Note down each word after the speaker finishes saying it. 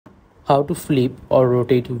How to flip or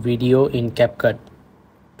rotate video in CapCut.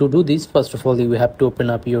 To do this, first of all, you have to open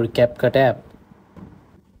up your CapCut app,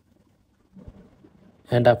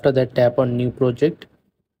 and after that tap on new project.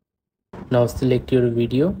 Now select your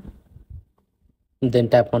video, then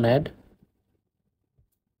tap on add,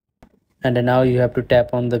 and now you have to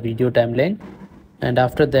tap on the video timeline, and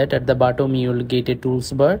after that at the bottom you will get a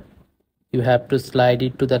tools bar. You have to slide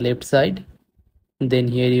it to the left side, then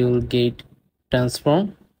here you will get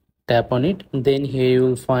transform, tap on it, then here you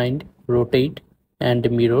will find rotate and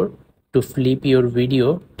mirror. To flip your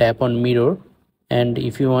video, tap on mirror, and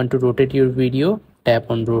if you want to rotate your video, tap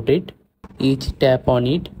on rotate. Each tap on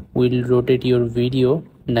it will rotate your video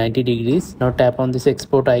 90 degrees. Now tap on this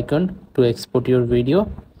export icon to export your video,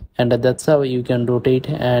 and that's how you can rotate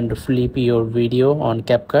and flip your video on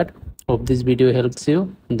CapCut. Hope this video helps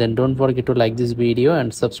you. Then don't forget to like this video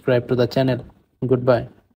and subscribe to the channel. Goodbye.